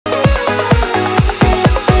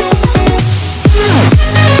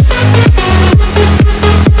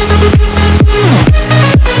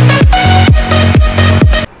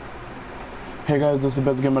Hey guys, this is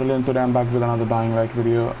Best Gamer and today I'm back with another Dying Light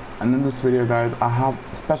video. And in this video guys, I have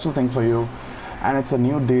a special thing for you, and it's a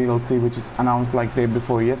new DLC which is announced like day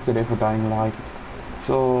before yesterday for Dying Light.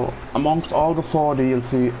 So amongst all the 4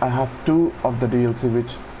 DLC, I have 2 of the DLC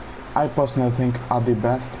which I personally think are the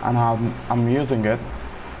best, and I'm using it.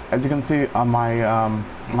 As you can see,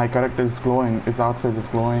 my character is glowing, his outfit is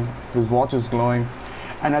glowing, his watch is glowing,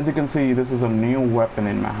 and as you can see, this is a new weapon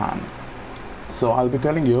in my hand. So I'll be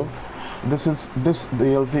telling you, this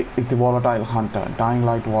DLC is the Volatile Hunter, Dying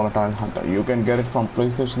Light Volatile Hunter. You can get it from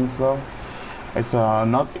PlayStation Store. It's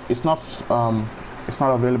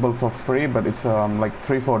not available for free, but it's like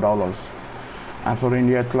 $3-4, and for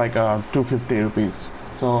India it's like 250 rupees.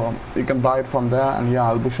 So you can buy it from there, and yeah,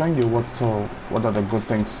 I'll be showing you what are the good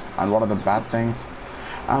things and what are the bad things,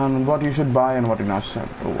 and what you should buy and what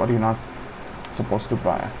you're not supposed to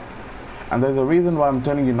buy. And there's a reason why I'm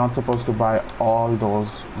telling you not supposed to buy all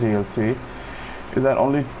those DLC, is that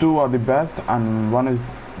only 2 are the best, and one is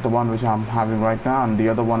the one which I'm having right now, and the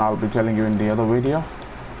other one I'll be telling you in the other video.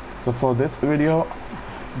 So for this video,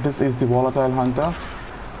 this is the Volatile Hunter.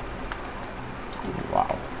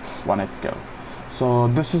 Wow, 1 kill. So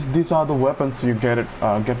these are the weapons you get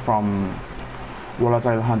from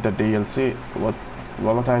Volatile Hunter DLC.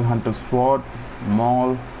 Volatile Hunter sword,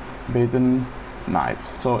 maul, baton, knife.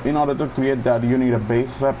 So in order to create that, you need a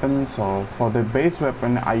base weapon. So for the base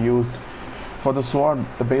weapon, for the sword,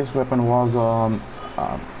 the base weapon was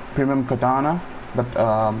premium katana, but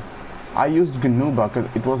I used Ganuba because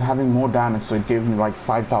it was having more damage, so it gave me like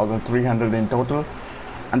 5,300 in total,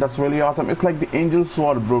 and that's really awesome. It's like the angel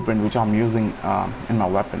sword blueprint which I'm using in my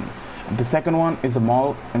weapon. The second one is the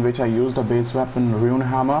maul, in which I used a base weapon, rune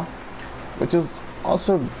hammer, which is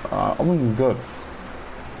also almost good.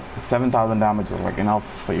 7,000 damage is like enough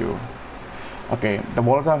for you. Okay, the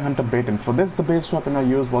Volatile Hunter baton. For this, the base weapon I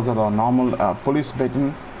used was a normal police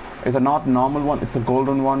baton. It's a not normal one, it's a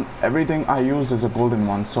golden one. Everything I used is a golden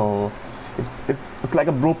one, so it's like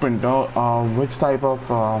a blueprint. Which type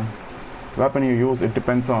of weapon you use, it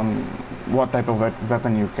depends on what type of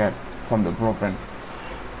weapon you get from the blueprint.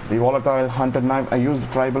 The Volatile Hunter knife, I used a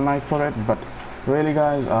tribal knife for it, but really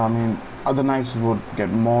guys, I mean, other knives would get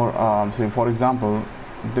more. Say for example,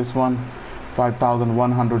 this one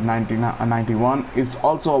 5,191 is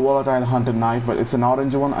also a Volatile Hunter knife, but it's an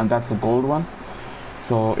orange one, and that's the gold one.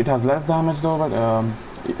 So it has less damage though, but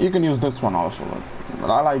you can use this one also.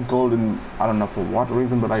 But I like gold, and I don't know for what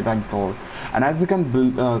reason, but I like gold. And as you can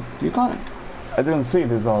build, as you can see,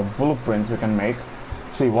 these are blueprints we can make.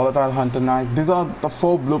 See, Volatile Hunter knife. These are the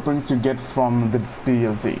 4 blueprints you get from this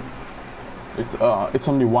DLC. It's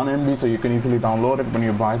only 1 MB, so you can easily download it when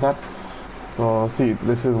you buy that. So see,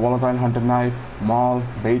 this is Volatile Hunter knife, maul,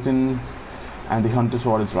 baton, and the hunter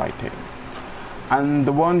sword is right here. And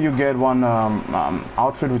the one you get one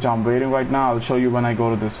outfit which I'm wearing right now. I'll show you when I go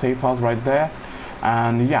to the safe house right there.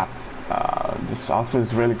 And yeah, this outfit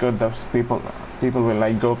is really good. That's people will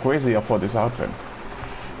like go crazy for this outfit.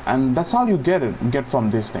 And that's all you get from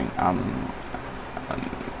this thing. I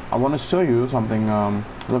want to show you something.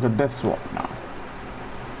 Look at this sword now.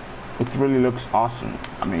 It really looks awesome.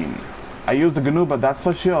 I mean, I use the Ganuba, that's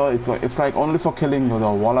for sure. It's like only for killing the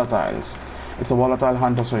volatiles. It's a Volatile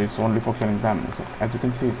Hunter, so it's only for killing them. So as you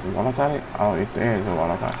can see, it's a volatile. Oh, it's a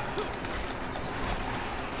volatile.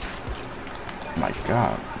 Oh my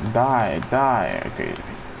god, die. Okay,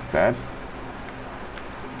 it's dead.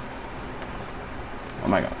 Oh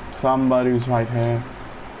my god, somebody's right here.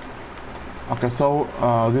 Okay, so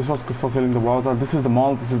this was for killing the volatile. This is the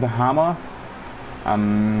maul, this is the hammer.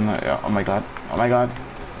 Yeah, oh my god.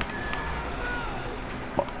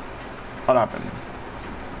 What happened?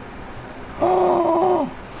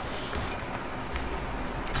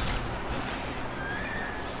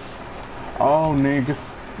 Oh nigga.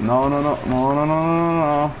 No.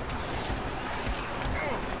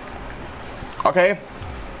 Okay,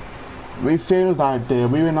 we failed that day.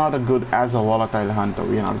 We were not good as a Volatile Hunter.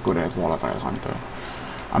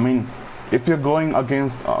 I mean, if you're going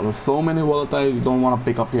against so many volatile, you don't want to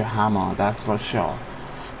pick up your hammer, that's for sure.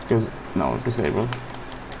 Because disable.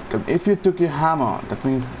 Because if you took your hammer, that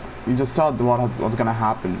means you just saw what's gonna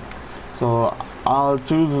happen. So I'll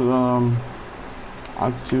choose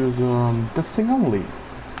this thing only.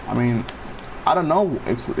 I mean, I don't know.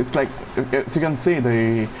 It's like, as you can see,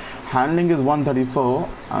 the handling is 134.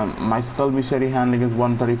 My skull machete handling is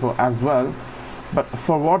 134 as well. But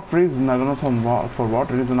for what reason, I don't know for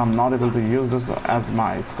what reason I'm not able to use this as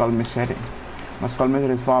my skull machete. My skull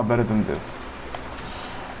machete is far better than this.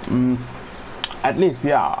 At least,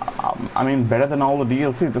 yeah, I mean, better than all the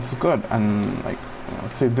DLC. This is good. And like,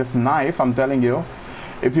 see, this knife, I'm telling you,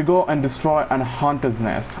 if you go and destroy an hunter's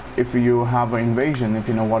nest, if you have an invasion, if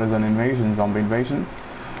you know what is an invasion, zombie invasion,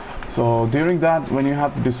 so during that, when you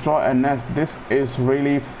have to destroy a nest, this is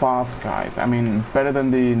really fast, guys. I mean, better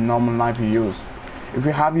than the normal knife you use. If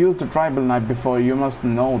you have used the tribal knife before, you must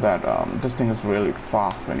know that this thing is really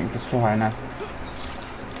fast when you destroy a nest.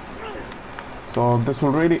 So this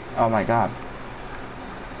will really, oh my god.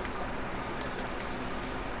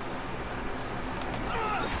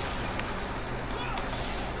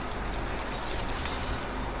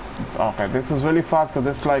 Okay, this is really fast because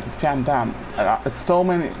it's like 10 damn. It's so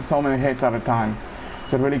many hits at a time.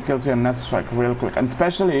 So it really kills your nest strike real quick. And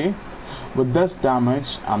especially with this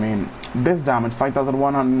damage, I mean, this damage,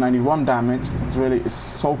 5,191 damage, it's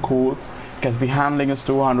so cool because the handling is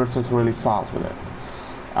 200, so it's really fast with it.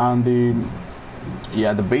 And the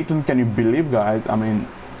baton, can you believe, guys? I mean,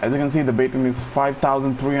 as you can see, the baton is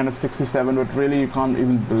 5,367, but really you can't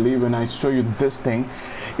even believe when I show you this thing.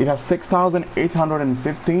 It has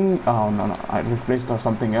 6,815. Oh no, I replaced or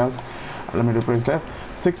something else. Let me replace this.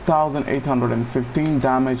 6,815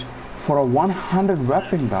 damage for a 100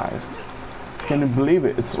 weapon, guys. Can you believe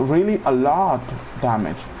it? It's really a lot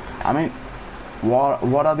damage. I mean,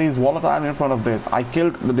 what are these volatile in front of this? I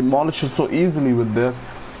killed the demolisher so easily with this.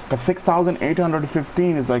 Because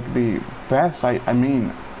 6,815 is like the best. I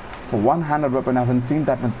mean, for 100 weapon, I haven't seen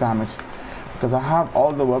that much damage. Because I have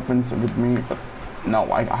all the weapons with me, but no,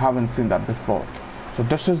 I haven't seen that before. So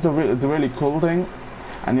this is the really cool thing.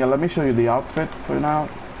 And yeah, let me show you the outfit for now.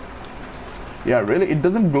 Yeah, really, it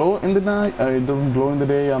doesn't glow in the night. It doesn't glow in the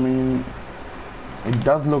day. I mean, it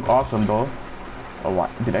does look awesome though. Oh,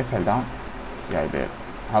 what? Did I fall down? Yeah, I did.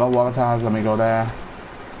 Hello, Volatile. Let me go there.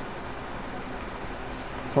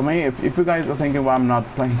 For me, if you guys are thinking why I'm not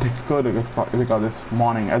playing this good, because it's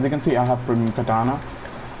morning. As you can see, I have premium katana.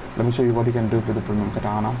 Let me show you what you can do with the premium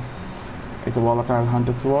katana. It's a volatile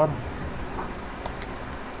hunter sword.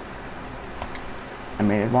 I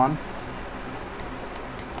made one.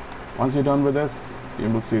 Once you're done with this, you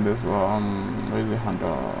will see this. Where is the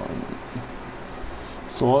hunter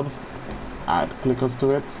sword? Add clickers to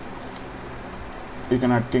it. You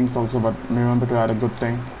can add kings also, but remember to add a good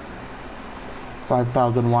thing.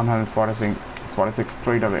 5,146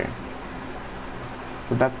 straight away.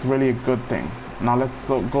 So that's really a good thing. Now let's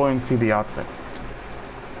go and see the outfit.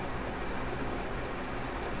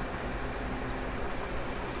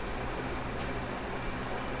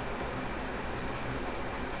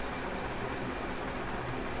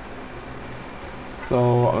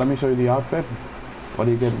 So let me show you the outfit. What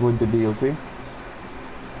do you get with the DLC?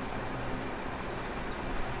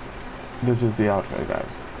 This is the outfit,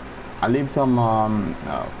 guys. I'll leave some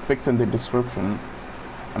pics in the description.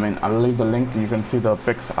 I mean, I'll leave the link. You can see the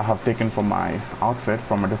pics I have taken from my outfit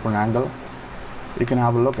from a different angle. You can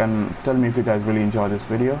have a look and tell me if you guys really enjoy this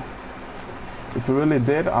video. If you really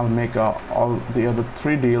did, I'll make all the other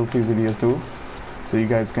 3 DLC videos too, so you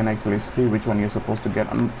guys can actually see which one you're supposed to get.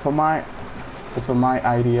 And for my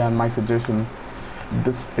idea and my suggestion,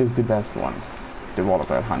 this is the best one, the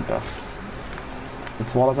Volatile Hunter.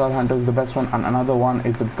 This Volatile Hunter is the best one, and another one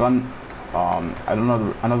is the gun. I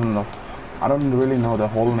don't really know the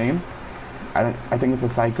whole name. I think it's a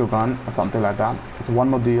psycho gun or something like that. It's one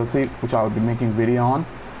more DLC which I'll be making video on.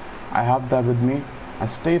 I have that with me, and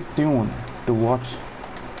stay tuned to watch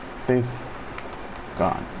this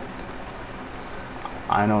gun.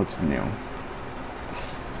 I know it's new.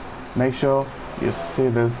 Make sure you see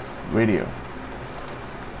this video.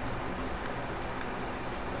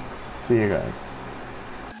 See you guys.